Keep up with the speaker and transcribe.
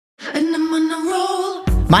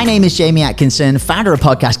My name is Jamie Atkinson, founder of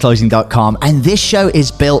podcastclosing.com, and this show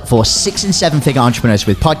is built for 6 and 7 figure entrepreneurs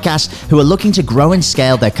with podcasts who are looking to grow and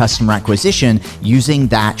scale their customer acquisition using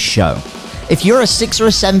that show. If you're a 6 or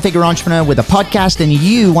a 7 figure entrepreneur with a podcast and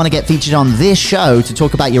you want to get featured on this show to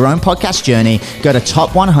talk about your own podcast journey, go to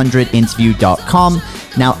top100interview.com.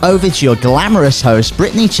 Now over to your glamorous host,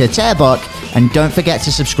 Brittany Chatterbach, and don't forget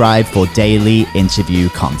to subscribe for daily interview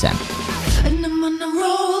content.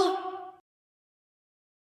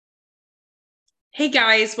 Hey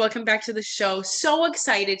guys, welcome back to the show. So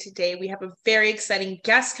excited today. We have a very exciting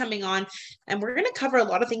guest coming on, and we're going to cover a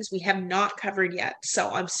lot of things we have not covered yet.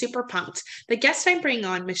 So I'm super pumped. The guest I'm bringing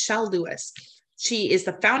on, Michelle Lewis. She is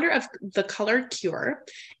the founder of The Color Cure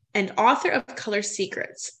and author of Color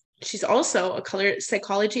Secrets. She's also a color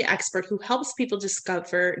psychology expert who helps people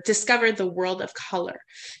discover the world of color.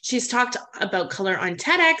 She's talked about color on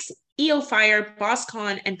TEDx, EO Fire,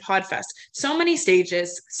 BossCon, and PodFest. So many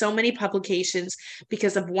stages, so many publications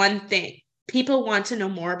because of one thing. People want to know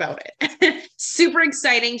more about it. Super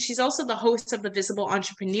exciting. She's also the host of The Visible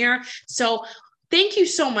Entrepreneur. So thank you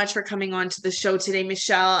so much for coming on to the show today,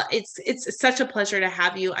 Michelle. It's such a pleasure to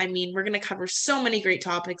have you. I mean, we're going to cover so many great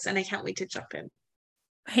topics, and I can't wait to jump in.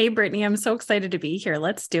 Hey, Brittany, I'm so excited to be here.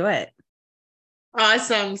 Let's do it.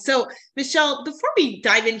 Awesome. So, Michelle, before we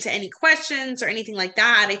dive into any questions or anything like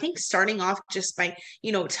that, I think starting off just by,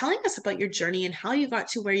 telling us about your journey and how you got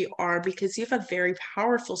to where you are, because you have a very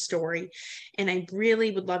powerful story. And I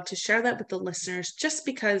really would love to share that with the listeners just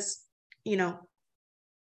because, it'll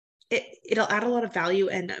add a lot of value,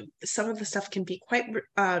 and some of the stuff can be quite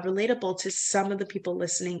relatable to some of the people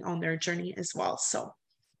listening on their journey as well. So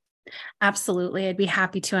absolutely. I'd be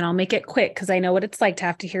happy to. And I'll make it quick because I know what it's like to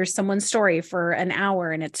have to hear someone's story for an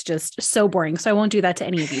hour and it's just so boring. So I won't do that to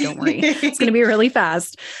any of you. Don't worry. It's going to be really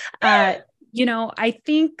fast. I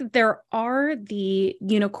think there are the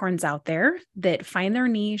unicorns out there that find their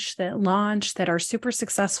niche, that launch, that are super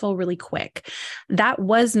successful really quick. That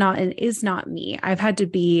was not and is not me. I've had to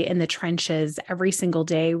be in the trenches every single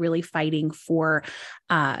day, really fighting for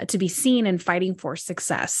to be seen and fighting for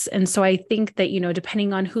success. And so I think that,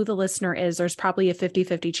 depending on who the listener is, there's probably a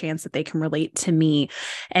 50-50 chance that they can relate to me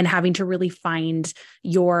and having to really find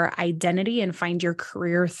your identity and find your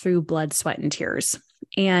career through blood, sweat, and tears.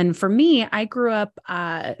 And for me, I grew up,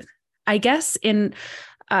 I guess, in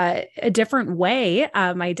a different way.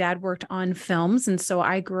 My dad worked on films. And so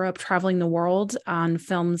I grew up traveling the world on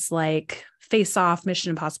films like Face Off, Mission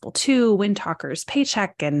Impossible 2, Wind Talkers,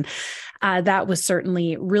 Paycheck. And that was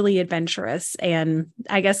certainly really adventurous and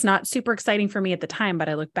I guess not super exciting for me at the time, but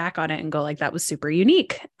I look back on it and go like, that was super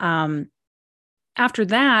unique. After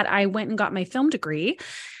that, I went and got my film degree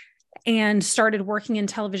and started working in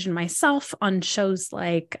television myself on shows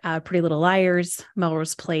like Pretty Little Liars,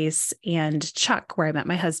 Melrose Place, and Chuck, where I met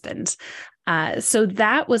my husband. So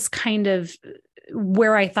that was kind of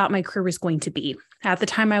where I thought my career was going to be. At the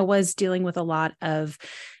time, I was dealing with a lot of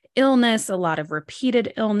illness, a lot of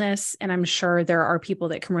repeated illness. And I'm sure there are people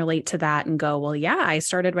that can relate to that and go, well, yeah, I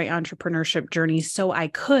started my entrepreneurship journey so I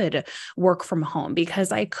could work from home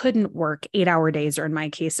because I couldn't work 8-hour days, or in my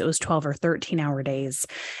case, it was 12 or 13-hour days.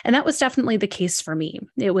 And that was definitely the case for me.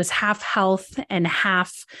 It was half health and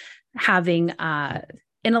half having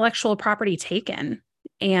intellectual property taken.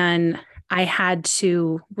 And I had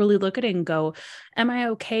to really look at it and go, am I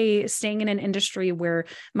okay staying in an industry where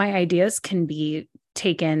my ideas can be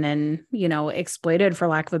taken and, exploited, for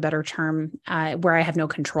lack of a better term, where I have no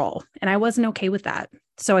control? And I wasn't okay with that.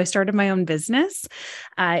 So I started my own business.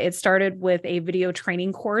 It started with a video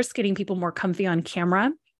training course, getting people more comfy on camera,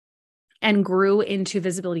 and grew into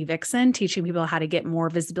Visibility Vixen, teaching people how to get more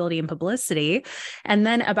visibility and publicity. And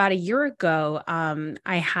then about a year ago,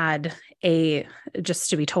 I had just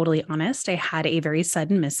to be totally honest, I had a very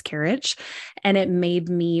sudden miscarriage, and it made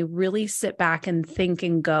me really sit back and think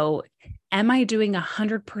and go, am I doing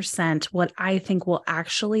 100% what I think will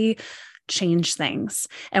actually change things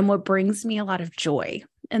and what brings me a lot of joy?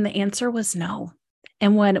 And the answer was no.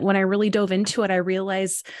 And when I really dove into it, I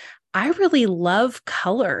realized I really love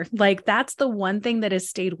color. Like, that's the one thing that has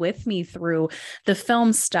stayed with me through the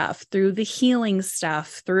film stuff, through the healing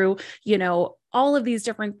stuff, through, all of these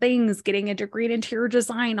different things, getting a degree in interior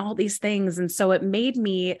design, all these things. And so it made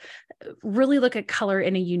me really look at color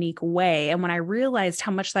in a unique way. And when I realized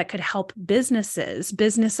how much that could help businesses,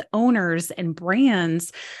 business owners, and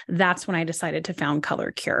brands, that's when I decided to found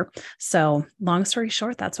Color Cure. So long story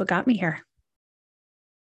short, that's what got me here.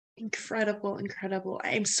 Incredible, incredible.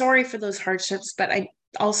 I'm sorry for those hardships, but I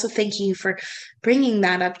also thank you for bringing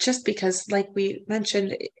that up, just because, like we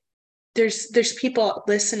mentioned, there's people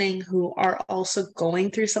listening who are also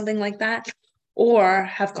going through something like that, or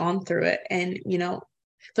have gone through it. And,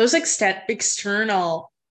 those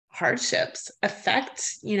external hardships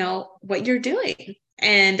affect, what you're doing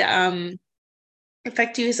and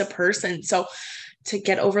affect you as a person. So to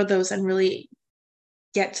get over those and really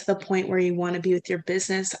get to the point where you want to be with your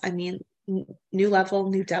business, I mean, new level,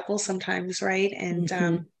 new devil sometimes, right?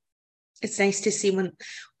 And it's nice to see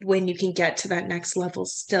when you can get to that next level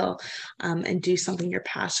still, and do something you're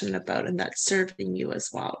passionate about and that's serving you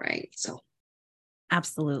as well, right? So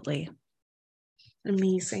absolutely.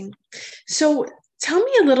 Amazing. So tell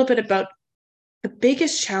me a little bit about the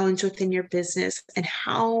biggest challenge within your business and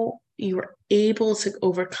how you were able to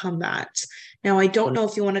overcome that. Now, I don't know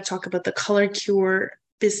if you want to talk about the Color Cure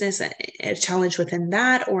business, a challenge within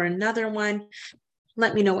that or another one.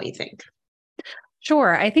 Let me know what you think.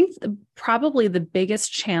 Sure. I think probably the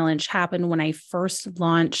biggest challenge happened when I first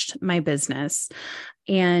launched my business.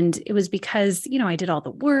 And it was because, I did all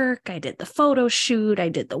the work, I did the photo shoot, I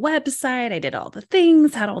did the website, I did all the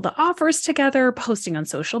things, had all the offers together, posting on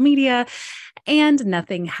social media, and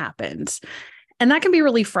nothing happened. And that can be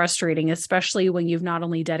really frustrating, especially when you've not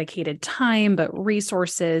only dedicated time, but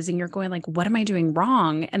resources, and you're going like, what am I doing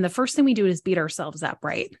wrong? And the first thing we do is beat ourselves up,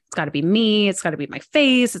 right? It's got to be me. It's got to be my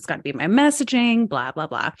face. It's got to be my messaging, blah, blah,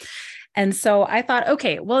 blah. And so I thought,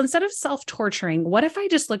 okay, well, instead of self-torturing, what if I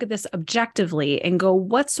just look at this objectively and go,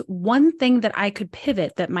 what's one thing that I could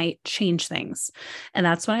pivot that might change things? And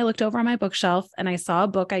that's when I looked over on my bookshelf and I saw a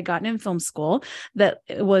book I'd gotten in film school that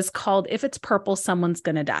was called If It's Purple, Someone's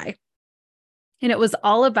Gonna Die. And it was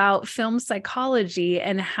all about film psychology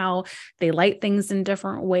and how they light things in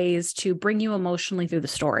different ways to bring you emotionally through the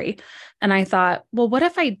story. And I thought, well, what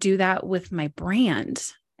if I do that with my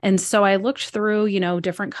brand? And so I looked through,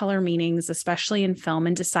 different color meanings, especially in film,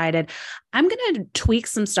 and decided I'm going to tweak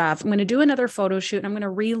some stuff. I'm going to do another photo shoot and I'm going to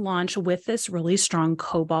relaunch with this really strong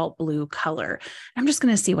cobalt blue color. I'm just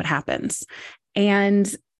going to see what happens.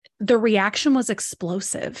 And the reaction was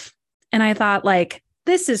explosive. And I thought,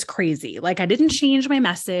 this is crazy. I didn't change my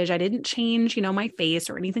message. I didn't change, my face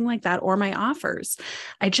or anything like that, or my offers.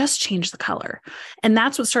 I just changed the color. And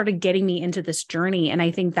that's what started getting me into this journey. And I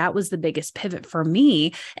think that was the biggest pivot for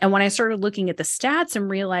me. And when I started looking at the stats and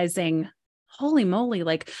realizing, holy moly,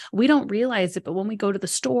 we don't realize it, but when we go to the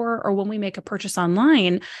store or when we make a purchase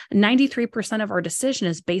online, 93% of our decision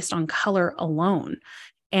is based on color alone.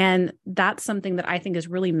 And that's something that I think is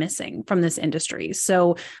really missing from this industry.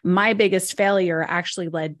 So my biggest failure actually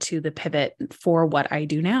led to the pivot for what I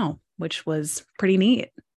do now, which was pretty neat.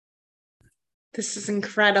 This is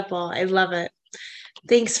incredible. I love it.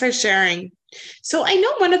 Thanks for sharing. So I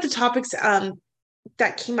know one of the topics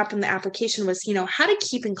that came up in the application was, how to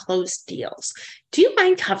keep and close deals. Do you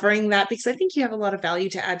mind covering that? Because I think you have a lot of value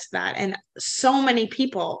to add to that. And so many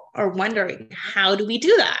people are wondering, how do we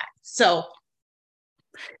do that? So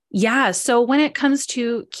yeah. So when it comes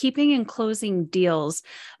to keeping and closing deals,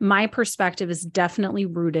 my perspective is definitely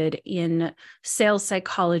rooted in sales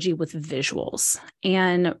psychology with visuals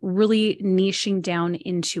and really niching down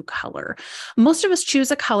into color. Most of us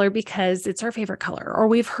choose a color because it's our favorite color, or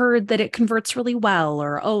we've heard that it converts really well,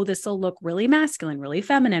 or, oh, this will look really masculine, really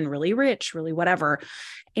feminine, really rich, really whatever.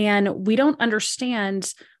 And we don't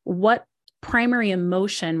understand what primary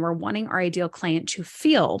emotion we're wanting our ideal client to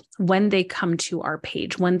feel when they come to our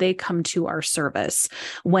page, when they come to our service,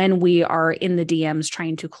 when we are in the DMs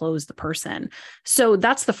trying to close the person. So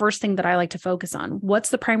that's the first thing that I like to focus on. What's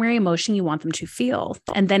the primary emotion you want them to feel?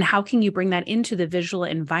 And then how can you bring that into the visual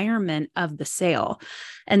environment of the sale?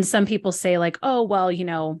 And some people say oh,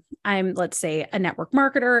 well, I'm, let's say, a network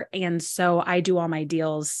marketer. And so I do all my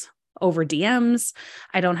deals over DMs.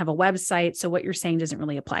 I don't have a website. So what you're saying doesn't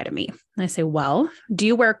really apply to me. And I say, well, do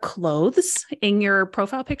you wear clothes in your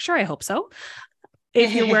profile picture? I hope so.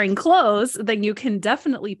 If you're wearing clothes, then you can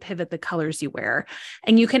definitely pivot the colors you wear.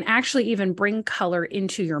 And you can actually even bring color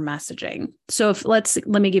into your messaging. So let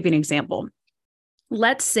me give you an example.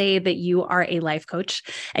 Let's say that you are a life coach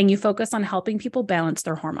and you focus on helping people balance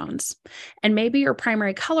their hormones. And maybe your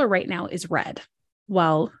primary color right now is red.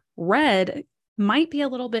 Well, red might be a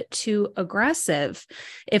little bit too aggressive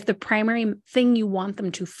if the primary thing you want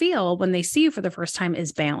them to feel when they see you for the first time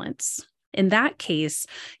is balance. In that case,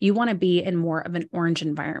 you want to be in more of an orange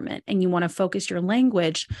environment and you want to focus your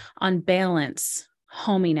language on balance,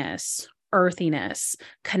 hominess, earthiness,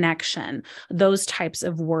 connection, those types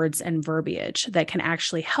of words and verbiage that can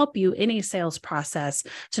actually help you in a sales process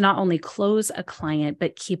to not only close a client,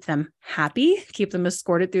 but keep them happy, keep them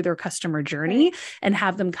escorted through their customer journey, and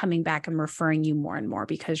have them coming back and referring you more and more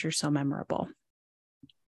because you're so memorable.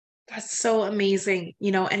 That's so amazing,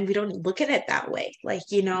 and we don't look at it that way. Like,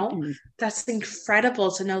 Mm-mm. that's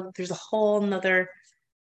incredible to know that there's a whole nother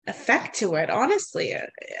effect to it, honestly,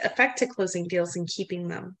 effect to closing deals and keeping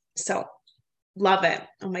them. So love it.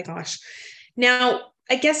 Oh my gosh. Now,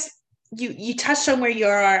 I guess you touched on where you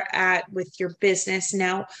are at with your business.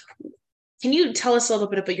 Now, can you tell us a little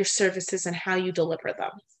bit about your services and how you deliver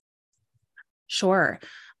them? Sure.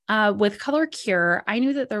 With Color Cure, I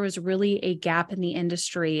knew that there was really a gap in the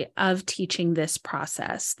industry of teaching this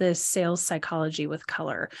process, this sales psychology with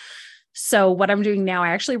color. So what I'm doing now, I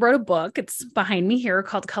actually wrote a book. It's behind me here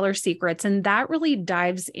called Color Secrets. And that really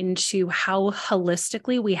dives into how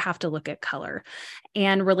holistically we have to look at color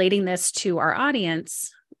and relating this to our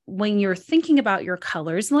audience. When you're thinking about your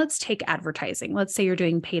colors, let's take advertising. Let's say you're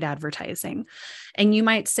doing paid advertising and you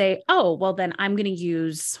might say, oh, well, then I'm going to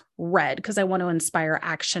use red because I want to inspire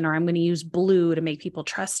action, or I'm going to use blue to make people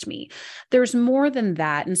trust me. There's more than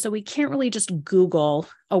that. And so we can't really just Google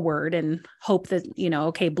a word and hope that,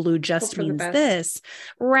 okay, blue just means this,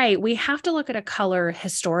 right? We have to look at a color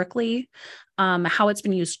historically, how it's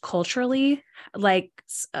been used culturally. Like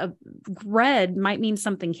red might mean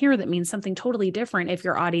something here that means something totally different if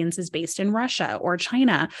your audience is based in Russia or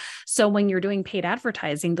China. So when you're doing paid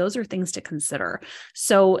advertising, those are things to consider.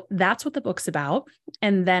 So that's what the book's about.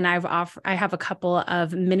 And then I have a couple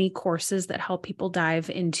of mini courses that help people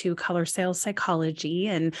dive into color sales psychology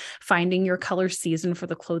and finding your color season for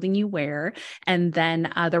the clothing you wear. And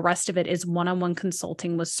then the rest of it is one-on-one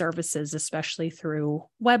consulting with services, especially through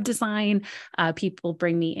web design. People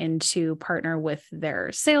bring me in to partner with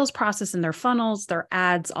their sales process and their funnels, their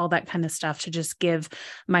ads, all that kind of stuff, to just give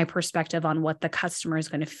my perspective on what the customer is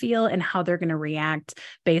going to feel and how they're going to react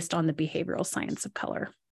based on the behavioral science of color.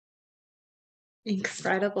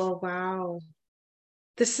 Incredible. Wow.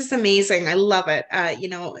 This is amazing. I love it.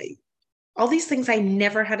 All these things I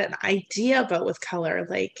never had an idea about with color.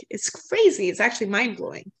 Like, it's crazy. It's actually mind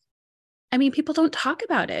blowing. I mean, people don't talk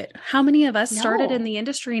about it. How many of us started in the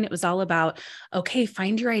industry and it was all about, okay,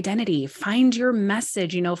 find your identity, find your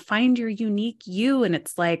message, find your unique you. And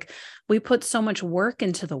it's like, we put so much work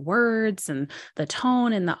into the words and the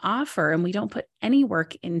tone and the offer, and we don't put any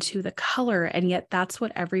work into the color. And yet that's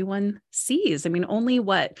what everyone sees. I mean, only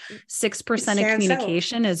 6% of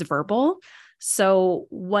communication is verbal. So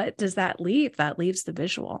what does that leave? That leaves the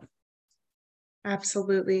visual.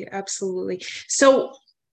 Absolutely. Absolutely. So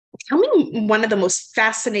tell me one of the most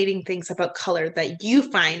fascinating things about color that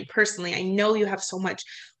you find personally. I know you have so much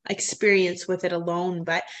experience with it alone,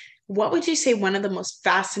 but what would you say one of the most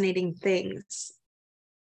fascinating things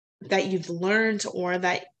that you've learned or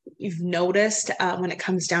that you've noticed when it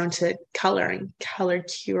comes down to color and Color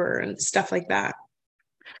Cure and stuff like that?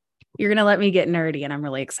 You're going to let me get nerdy, and I'm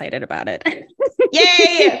really excited about it.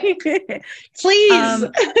 Yay! Please.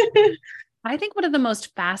 I think one of the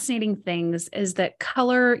most fascinating things is that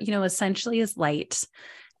color, essentially is light,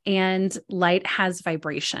 and light has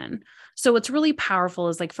vibration. So what's really powerful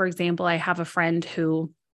is, like, for example, I have a friend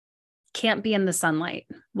who can't be in the sunlight.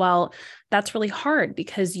 Well, that's really hard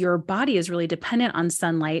because your body is really dependent on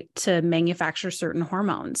sunlight to manufacture certain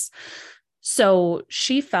hormones. So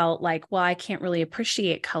she felt like, well, I can't really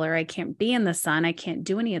appreciate color. I can't be in the sun. I can't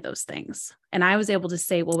do any of those things. And I was able to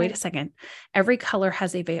say, well, wait a second. Every color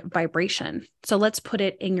has a vibration. So let's put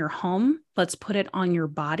it in your home. Let's put it on your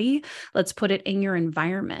body. Let's put it in your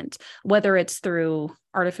environment, whether it's through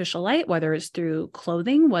artificial light, whether it's through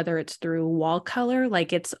clothing, whether it's through wall color,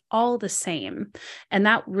 like it's all the same. And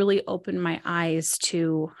that really opened my eyes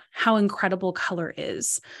to how incredible color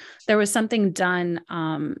is. There was something done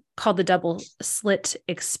called the double slit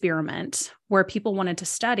experiment, where people wanted to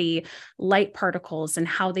study light particles and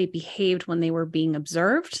how they behaved when they were being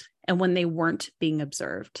observed and when they weren't being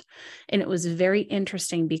observed. And it was very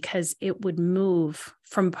interesting because it would move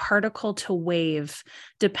from particle to wave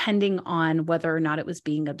depending on whether or not it was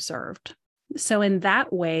being observed. So in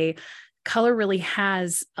that way, color really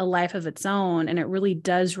has a life of its own, and it really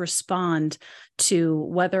does respond to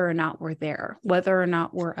whether or not we're there, whether or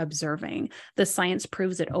not we're observing. The science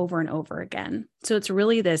proves it over and over again. So it's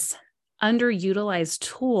really this underutilized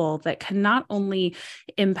tool that can not only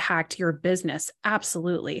impact your business,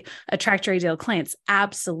 absolutely, attract your ideal clients,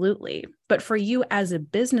 absolutely, but for you as a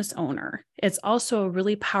business owner, it's also a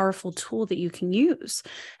really powerful tool that you can use.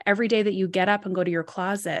 Every day that you get up and go to your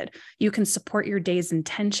closet, you can support your day's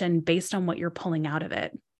intention based on what you're pulling out of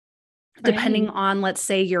it. Depending on, let's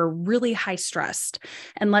say you're really high stressed,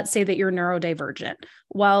 and let's say that you're neurodivergent.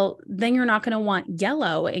 Well, then you're not going to want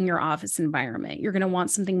yellow in your office environment. You're going to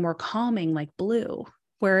want something more calming like blue.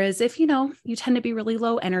 Whereas if, you tend to be really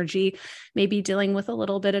low energy, maybe dealing with a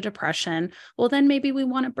little bit of depression, well, then maybe we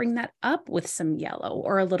want to bring that up with some yellow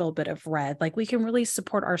or a little bit of red. Like we can really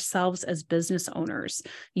support ourselves as business owners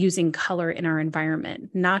using color in our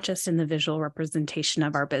environment, not just in the visual representation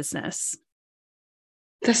of our business.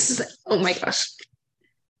 Oh my gosh.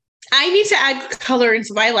 I need to add color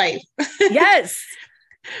into my life. Yes.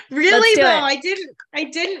 Really though, I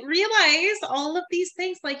didn't realize all of these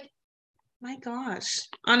things. Like, my gosh,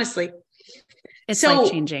 honestly, it's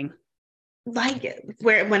life-changing. Like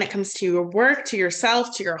when it comes to your work, to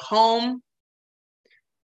yourself, to your home.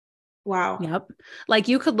 Wow. Yep. Like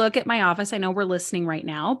you could look at my office. I know we're listening right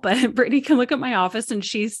now, but Brittany can look at my office and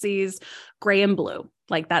she sees gray and blue.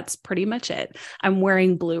 Like that's pretty much it. I'm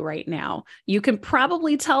wearing blue right now. You can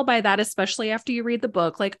probably tell by that, especially after you read the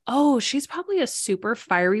book, like, oh, she's probably a super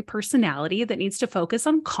fiery personality that needs to focus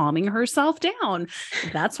on calming herself down.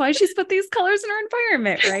 That's why she's put these colors in her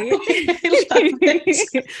environment, right?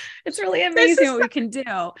 It's really amazing what we can do.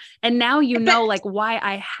 And now you know like why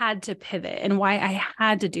I had to pivot and why I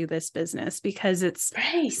had to do this business, because it's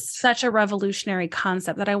such a revolutionary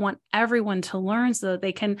concept that I want everyone to learn so that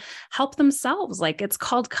they can help themselves. Like it's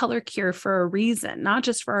called Color Cure for a reason, not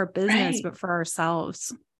just for our business, but for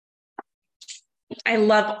ourselves. I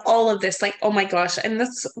love all of this. Like, oh my gosh. And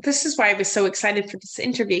this is why I was so excited for this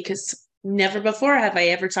interview, because never before have I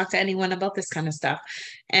ever talked to anyone about this kind of stuff.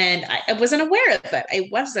 And I wasn't aware of it. I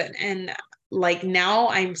wasn't. And like, now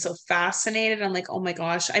I'm so fascinated. I'm like, oh my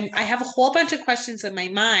gosh, I have a whole bunch of questions in my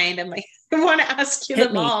mind. I'm like, I want to ask you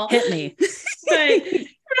them all. Hit me.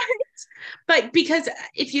 But because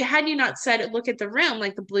if you not said it, look at the room,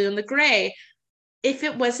 like the blue and the gray, if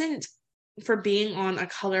it wasn't for being on a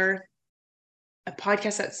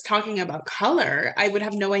podcast that's talking about color, I would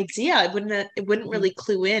have no idea. It wouldn't really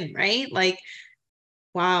clue in, right? Like,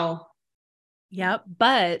 wow. Yep.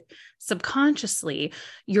 But subconsciously,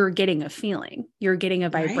 you're getting a feeling, you're getting a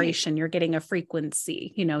vibration, you're getting a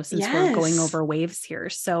frequency, since we're going over waves here.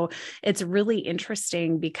 So it's really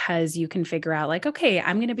interesting because you can figure out like, okay,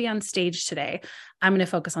 I'm going to be on stage today. I'm going to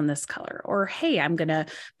focus on this color. Or, hey, I'm going to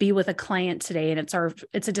be with a client today and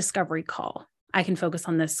it's a discovery call. I can focus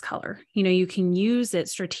on this color. You can use it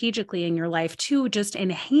strategically in your life to just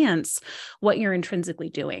enhance what you're intrinsically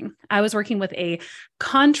doing. I was working with a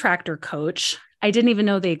contractor coach. I didn't even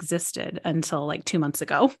know they existed until like 2 months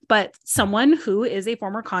ago, but someone who is a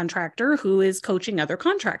former contractor who is coaching other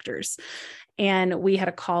contractors. And we had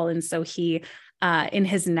a call. And so he, in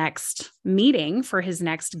his next meeting for his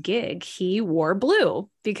next gig, he wore blue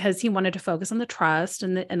because he wanted to focus on the trust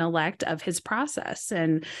and the intellect of his process.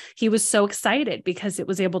 And he was so excited because it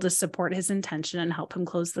was able to support his intention and help him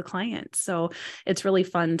close the client. So it's really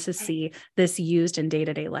fun to see this used in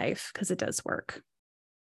day-to-day life because it does work.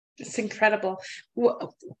 It's incredible.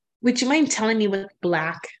 Would you mind telling me what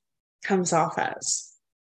black comes off as?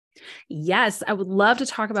 Yes, I would love to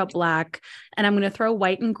talk about black, and I'm going to throw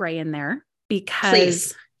white and gray in there,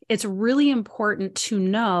 because it's really important to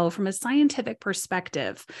know from a scientific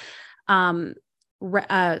perspective.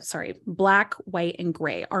 Black, white, and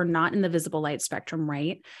gray are not in the visible light spectrum,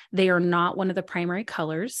 right? They are not one of the primary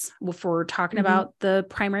colors. If we're talking about the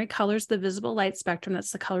primary colors, the visible light spectrum,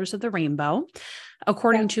 that's the colors of the rainbow.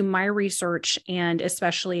 According to my research, and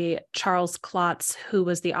especially Charles Klotz, who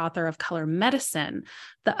was the author of Color Medicine,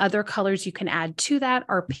 the other colors you can add to that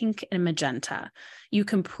are pink and magenta. You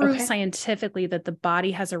can prove scientifically that the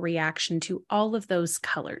body has a reaction to all of those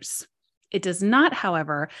colors. It does not,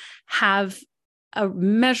 however, have a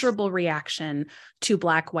measurable reaction to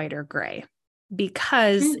black, white, or gray,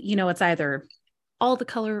 because, it's either all the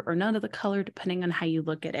color or none of the color, depending on how you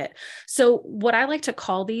look at it. So what I like to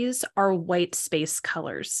call these are white space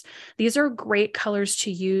colors. These are great colors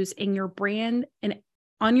to use in your brand and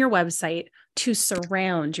on your website to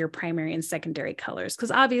surround your primary and secondary colors.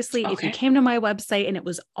 Because obviously, if you came to my website and it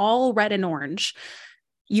was all red and orange,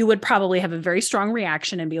 you would probably have a very strong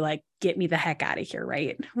reaction and be like, get me the heck out of here,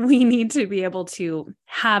 right? We need to be able to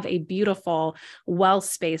have a beautiful,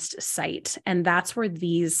 well-spaced site. And that's where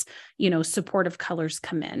these, supportive colors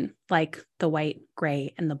come in, like the white,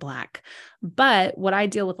 gray, and the black. But what I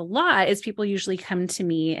deal with a lot is people usually come to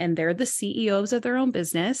me and they're the CEOs of their own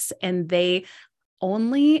business and they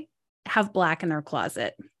only have black in their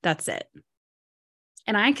closet. That's it.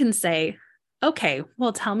 And I can say, okay,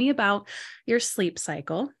 well, tell me about your sleep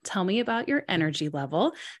cycle. Tell me about your energy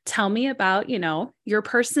level. Tell me about, your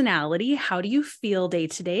personality. How do you feel day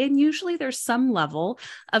to day? And usually there's some level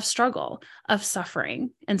of struggle, of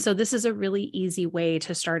suffering. And so this is a really easy way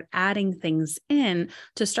to start adding things in,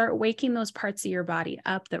 to start waking those parts of your body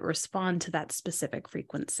up that respond to that specific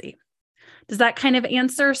frequency. Does that kind of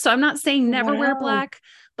answer? So I'm not saying never wear Wow. black,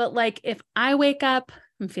 but like if I wake up,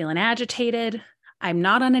 I'm feeling agitated, I'm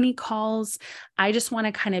not on any calls, I just want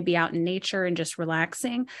to kind of be out in nature and just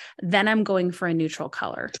relaxing, then I'm going for a neutral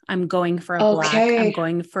color. I'm going for a black, I'm Okay.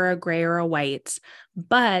 going for a gray or a white.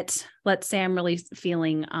 But let's say I'm really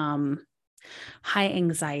feeling high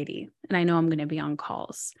anxiety and I know I'm going to be on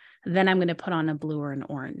calls. Then I'm going to put on a blue or an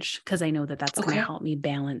orange because I know that that's going to Okay. help me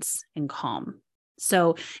balance and calm.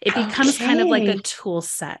 So it becomes kind of like a tool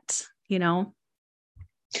set, you know?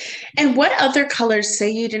 And what other colors,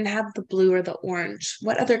 say you didn't have the blue or the orange,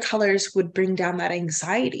 what other colors would bring down that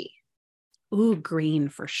anxiety? Ooh, green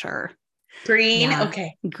for sure. Green? Yeah.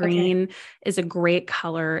 Okay. Green is a great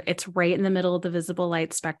color. It's right in the middle of the visible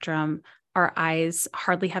light spectrum. Our eyes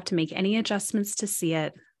hardly have to make any adjustments to see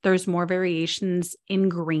it. There's more variations in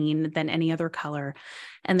green than any other color.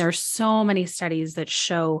 And there's so many studies that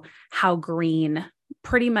show how green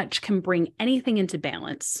pretty much can bring anything into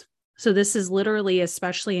balance. So this is literally,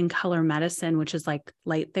 especially in color medicine, which is like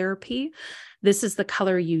light therapy, this is the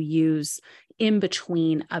color you use in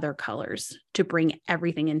between other colors to bring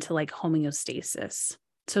everything into like homeostasis.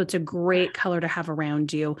 So it's a great color to have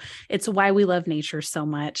around you. It's why we love nature so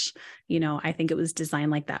much. You know, I think it was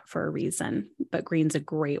designed like that for a reason, but green's a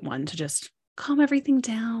great one to just calm everything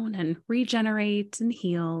down and regenerate and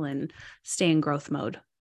heal and stay in growth mode.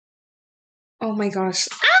 Oh my gosh.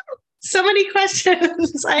 So many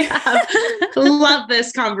questions I have. Love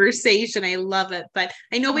this conversation. I love it. But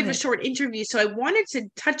I know we have a short interview, so I wanted to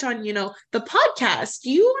touch on, the podcast. Do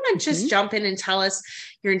you want to just jump in and tell us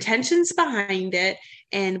your intentions behind it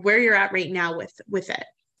and where you're at right now with it?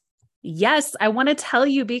 Yes, I want to tell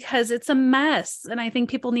you because it's a mess and I think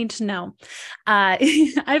people need to know.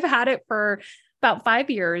 I've had it for about 5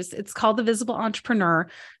 years. It's called The Visible Entrepreneur.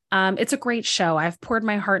 It's a great show. I've poured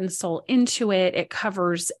my heart and soul into it. It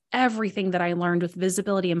covers everything that I learned with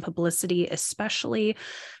visibility and publicity, especially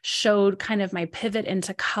showed kind of my pivot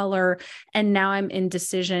into color. And now I'm in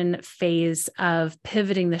decision phase of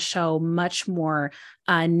pivoting the show much more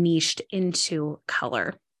niched into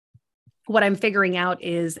color. What I'm figuring out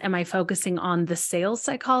is, am I focusing on the sales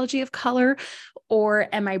psychology of color, or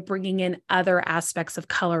am I bringing in other aspects of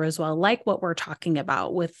color as well, like what we're talking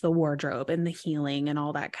about with the wardrobe and the healing and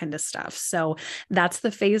all that kind of stuff? So that's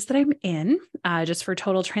the phase that I'm in, just for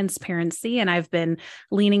total transparency. And I've been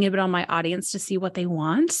leaning a bit on my audience to see what they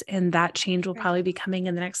want. And that change will probably be coming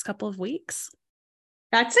in the next couple of weeks.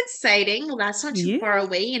 That's exciting. Well, that's not too far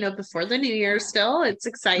away, before the new year still. It's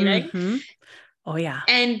exciting. Mm-hmm. Oh, yeah.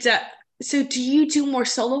 And so do you do more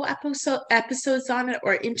solo episodes on it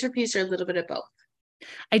or interviews or a little bit of both?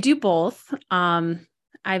 I do both.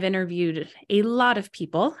 I've interviewed a lot of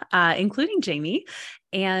people, including Jamie.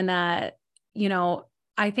 And,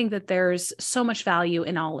 I think that there's so much value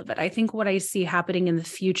in all of it. I think what I see happening in the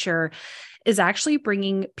future is actually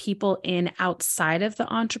bringing people in outside of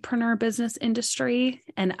the entrepreneur business industry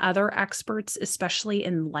and other experts, especially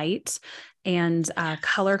in light and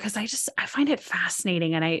color, because I find it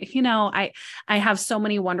fascinating. And I have so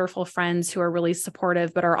many wonderful friends who are really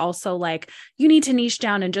supportive, but are also like, you need to niche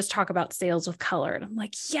down and just talk about sales with color. And I'm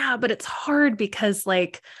like, yeah, but it's hard because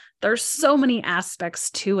there's so many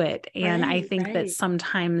aspects to it. And I think that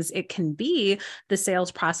sometimes it can be the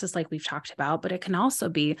sales process, like we've talked about, but it can also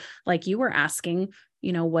be like you were asking,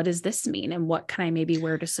 what does this mean? And what can I maybe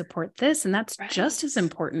wear to support this? And that's just as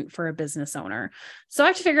important for a business owner. So I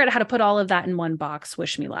have to figure out how to put all of that in one box.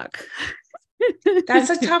 Wish me luck.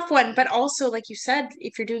 That's a tough one. But also, like you said,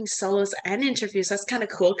 if you're doing solos and interviews, that's kind of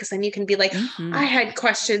cool because then you can be like, I had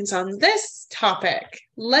questions on this topic.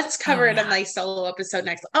 Let's cover it in my solo episode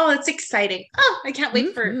next. Oh, it's exciting. Oh, I can't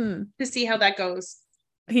wait to see how that goes.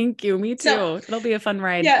 Thank you. Me too. So, it'll be a fun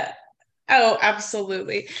ride. Yeah. Oh,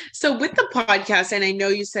 absolutely. So with the podcast, and I know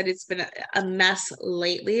you said it's been a mess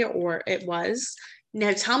lately, or it was.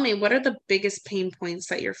 Now tell me, what are the biggest pain points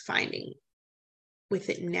that you're finding with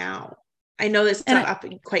it now? I know it's not up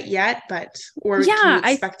quite yet, but can you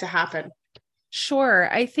expect to happen? Sure.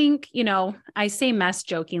 I think, I say mess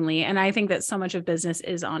jokingly, and I think that so much of business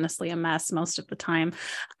is honestly a mess most of the time.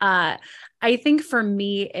 I think for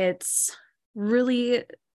me, it's really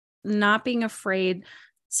not being afraid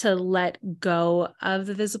to let go of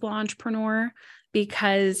the visible entrepreneur,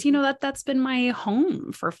 because, that's been my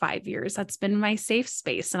home for 5 years. That's been my safe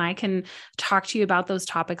space. And I can talk to you about those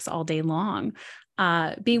topics all day long.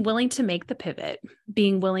 Being willing to make the pivot,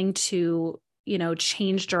 being willing to,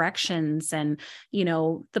 change directions, and,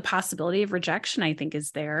 the possibility of rejection, I think,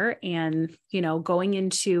 is there, and, going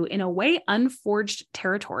into, in a way, unforged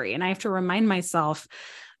territory. And I have to remind myself,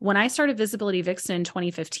 When I started Visibility Vixen in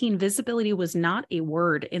 2015, visibility was not a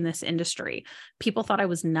word in this industry. People thought I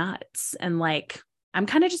was nuts. And like, I'm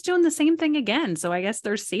kind of just doing the same thing again. So I guess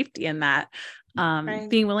there's safety in that. Right.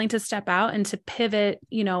 Being willing to step out and to pivot,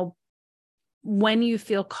 you know, when you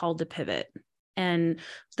feel called to pivot. And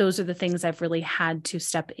those are the things I've really had to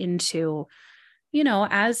step into, you know,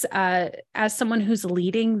 as someone who's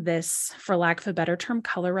leading this, for lack of a better term,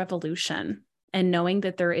 color revolution, and knowing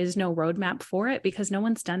that there is no roadmap for it because no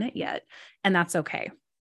one's done it yet. And that's okay.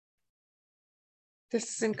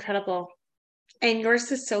 This is incredible. And yours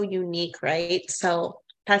is so unique, right? So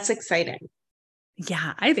that's exciting.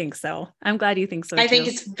 Yeah, I think so. I'm glad you think so too. I think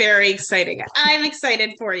it's very exciting. I'm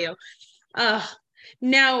excited for you.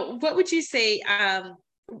 Now, what would you say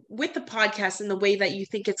with the podcast and the way that you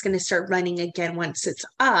think it's going to start running again once it's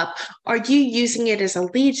up? Are you using it as a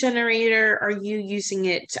lead generator? Are you using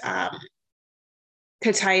it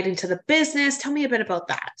to tie it into the business? Tell me a bit about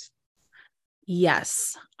that.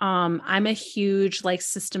 Yes. I'm a huge like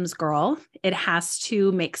systems girl. It has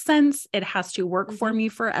to make sense. It has to work for me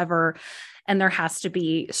forever. And there has to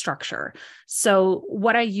be structure. So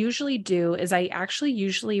what I usually do is I actually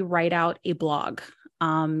usually write out a blog,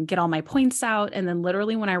 get all my points out. And then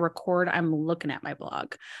literally when I record, I'm looking at my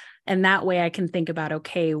blog. And that way I can think about,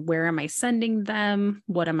 okay, where am I sending them?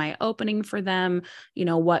 What am I opening for them? You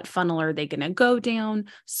know, what funnel are they going to go down?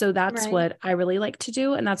 So that's what I really like to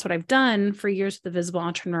do. And that's what I've done for years with the Visible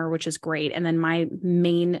Entrepreneur, which is great. And then my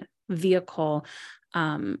main vehicle,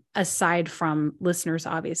 aside from listeners,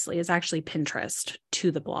 obviously, is actually Pinterest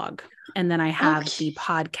to the blog. And then I have the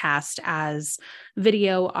podcast as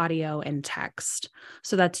video, audio, and text.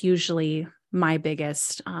 So that's usually my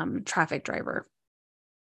biggest traffic driver.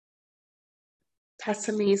 That's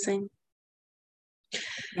amazing.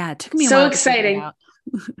 Yeah, it took me a so while exciting.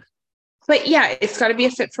 But yeah, it's got to be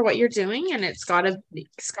a fit for what you're doing, and it's got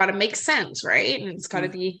to make sense, right? And it's got to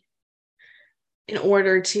be in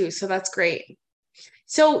order too. So that's great.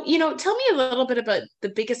 So, you know, tell me a little bit about the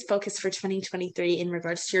biggest focus for 2023 in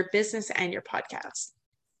regards to your business and your podcast,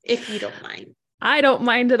 if you don't mind. I don't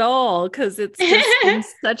mind at all because it's just been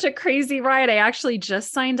such a crazy ride. I actually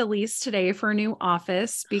just signed a lease today for a new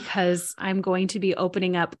office because I'm going to be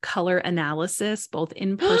opening up color analysis, both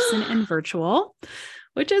in person and virtual,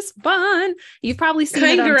 which is fun. You've probably seen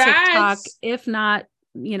it on TikTok. If not,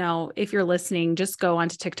 you know, if you're listening, just go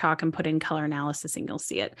onto TikTok and put in color analysis and you'll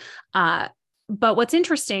see it. But what's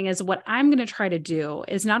interesting is what I'm going to try to do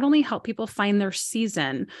is not only help people find their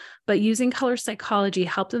season, but using color psychology,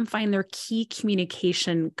 help them find their key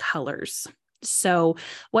communication colors. So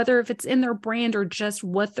whether if it's in their brand or just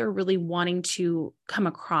what they're really wanting to come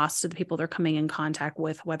across to the people they're coming in contact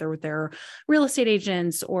with, whether they're real estate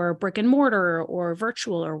agents or brick and mortar or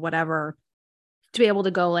virtual or whatever, to be able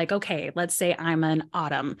to go like, okay, let's say I'm an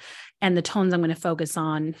autumn and the tones I'm going to focus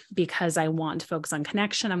on because I want to focus on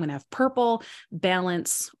connection. I'm going to have purple,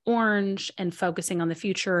 balance, orange, and focusing on the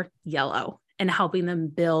future, yellow, and helping them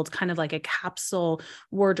build kind of like a capsule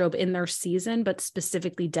wardrobe in their season, but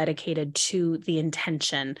specifically dedicated to the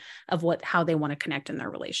intention of how they want to connect in their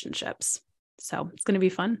relationships. So it's going to be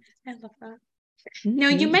fun. I love that. Now,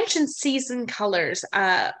 you mentioned season colors.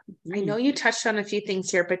 I know you touched on a few things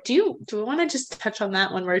here, but do we want to just touch on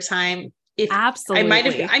that one more time? Absolutely. I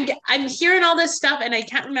might have. I'm hearing all this stuff, and I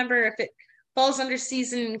can't remember if it falls under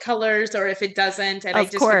season colors or if it doesn't. And I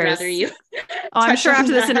just would rather you. I'm sure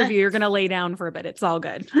after this interview, you're going to lay down for a bit. It's all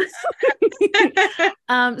good.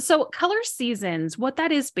 So color seasons, what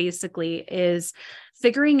that is basically is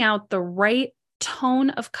figuring out the right tone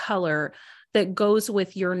of color that goes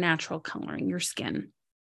with your natural coloring, your skin.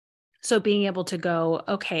 So being able to go,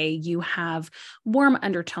 okay, you have warm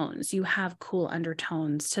undertones, you have cool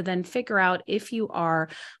undertones, to then figure out if you are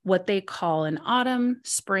what they call an autumn,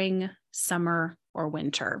 spring, summer, or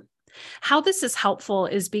winter. How this is helpful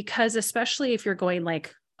is because, especially if you're going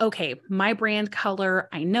like, okay, my brand color,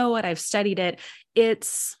 I know it, I've studied it.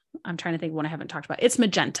 I'm trying to think what I haven't talked about. It's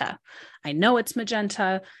magenta. I know it's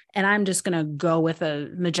magenta, and I'm just going to go with a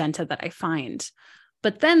magenta that I find.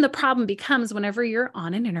 But then the problem becomes whenever you're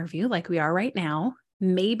on an interview like we are right now,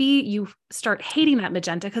 maybe you start hating that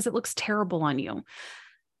magenta because it looks terrible on you.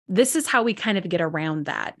 This is how we kind of get around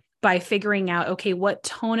that by figuring out, okay, what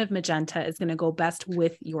tone of magenta is going to go best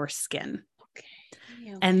with your skin.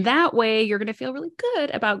 And that way you're going to feel really good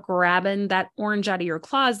about grabbing that orange out of your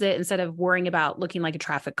closet instead of worrying about looking like a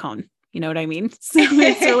traffic cone. You know what I mean? So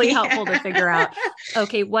it's really helpful to figure out,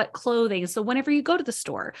 okay, what clothing. So whenever you go to the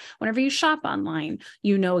store, whenever you shop online,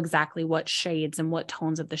 you know exactly what shades and what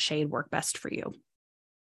tones of the shade work best for you.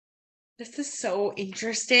 This is so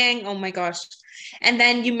interesting. Oh my gosh. And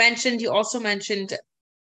then you also mentioned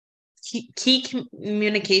key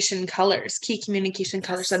communication colors.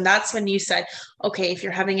 And that's when you said, okay, if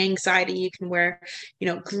you're having anxiety, you can wear,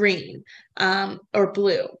 green or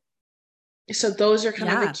blue. So those are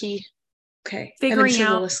kind of the key. Okay. Figuring and I'm sure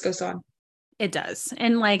out the list goes on. It does.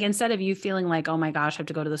 And like, instead of you feeling like, oh my gosh, I have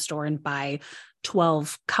to go to the store and buy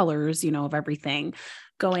 12 colors, of everything,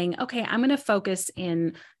 going, okay, I'm going to focus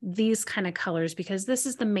in these kind of colors because this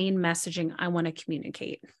is the main messaging I want to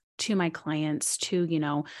communicate to my clients, to,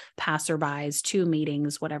 passerbys, to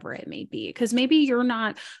meetings, whatever it may be. Because maybe you're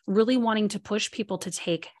not really wanting to push people to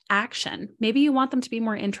take action. Maybe you want them to be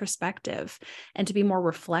more introspective and to be more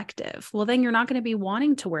reflective. Well, then you're not going to be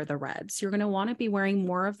wanting to wear the reds. You're going to want to be wearing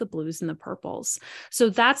more of the blues and the purples. So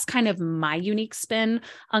that's kind of my unique spin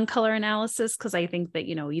on color analysis, because I think that,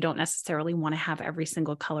 you don't necessarily want to have every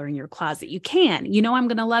single color in your closet. You can, I'm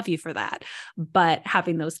going to love you for that. But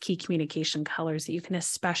having those key communication colors that you can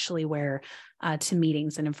especially wear to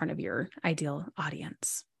meetings and in front of your ideal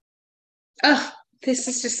audience. Oh, this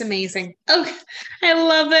is just amazing. Oh, I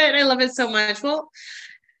love it. I love it so much. Well,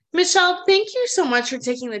 Michelle, thank you so much for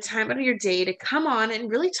taking the time out of your day to come on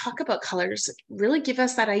and really talk about colors, really give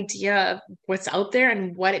us that idea of what's out there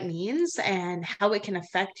and what it means and how it can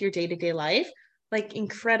affect your day-to-day life. Like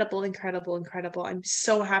incredible, incredible, incredible. I'm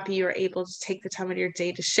so happy you were able to take the time out of your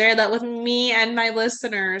day to share that with me and my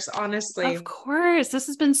listeners, honestly. Of course. This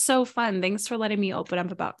has been so fun. Thanks for letting me open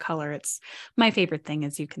up about color. It's my favorite thing,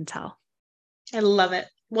 as you can tell. I love it.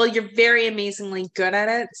 Well, you're very amazingly good at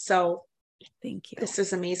it. So thank you. This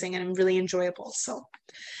is amazing and really enjoyable. So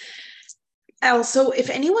also, if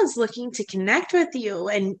anyone's looking to connect with you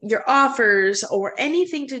and your offers or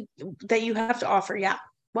anything that you have to offer,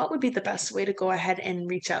 what would be the best way to go ahead and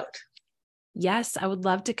reach out? Yes, I would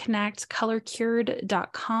love to connect.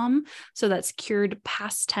 colorcured.com. So that's cured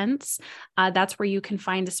past tense. That's where you can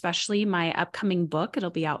find especially my upcoming book. It'll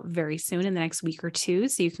be out very soon in the next week or two.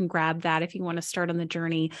 So you can grab that if you want to start on the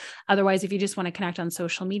journey. Otherwise, if you just want to connect on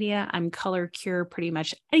social media, I'm Color Cure pretty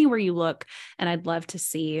much anywhere you look. And I'd love to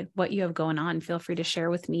see what you have going on. Feel free to share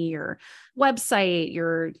with me your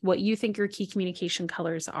website, what you think your key communication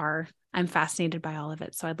colors are. I'm fascinated by all of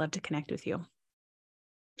it. So I'd love to connect with you.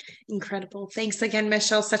 Incredible. Thanks again,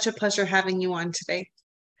 Michelle. Such a pleasure having you on today.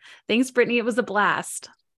 Thanks, Brittany. It was a blast.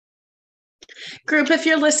 Group, if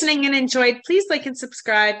you're listening and enjoyed, please like and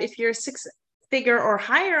subscribe. If you're a six-figure or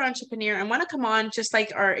higher entrepreneur and want to come on, just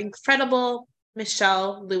like our incredible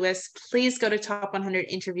Michelle Lewis, please go to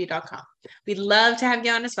top100interview.com. We'd love to have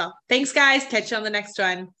you on as well. Thanks, guys. Catch you on the next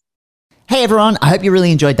one. Hey everyone, I hope you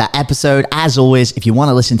really enjoyed that episode. As always, if you want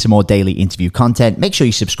to listen to more daily interview content, make sure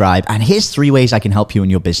you subscribe. And here's 3 ways I can help you in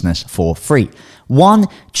your business for free. 1,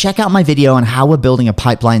 check out my video on how we're building a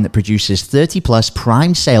pipeline that produces 30 plus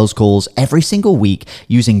prime sales calls every single week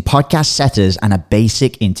using podcast setters and a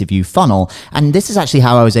basic interview funnel. And this is actually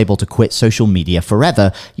how I was able to quit social media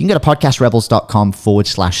forever. You can go to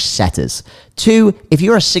podcastrebels.com/setters. 2, if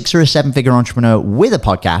you're a 6 or a 7-figure entrepreneur with a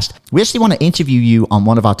podcast, we actually want to interview you on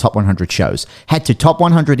one of our top 100 shows. Head to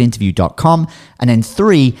top100interview.com. And then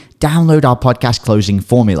 3, download our podcast closing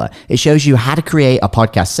formula. It shows you how to create a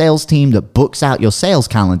podcast sales team that books out your sales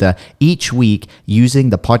calendar each week using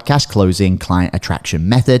the podcast closing client attraction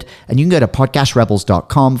method. And you can go to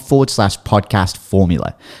podcastrebels.com/podcast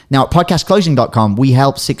formula. Now at podcastclosing.com, we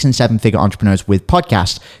help 6 and 7-figure entrepreneurs with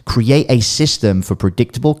podcasts create a system for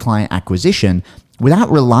predictable client acquisition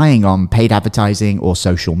without relying on paid advertising or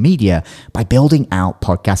social media by building out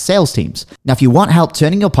podcast sales teams. Now, if you want help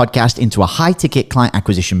turning your podcast into a high-ticket client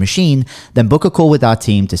acquisition machine, then book a call with our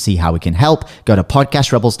team to see how we can help. Go to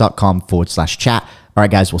podcastrebels.com/chat. All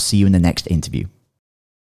right, guys, we'll see you in the next interview.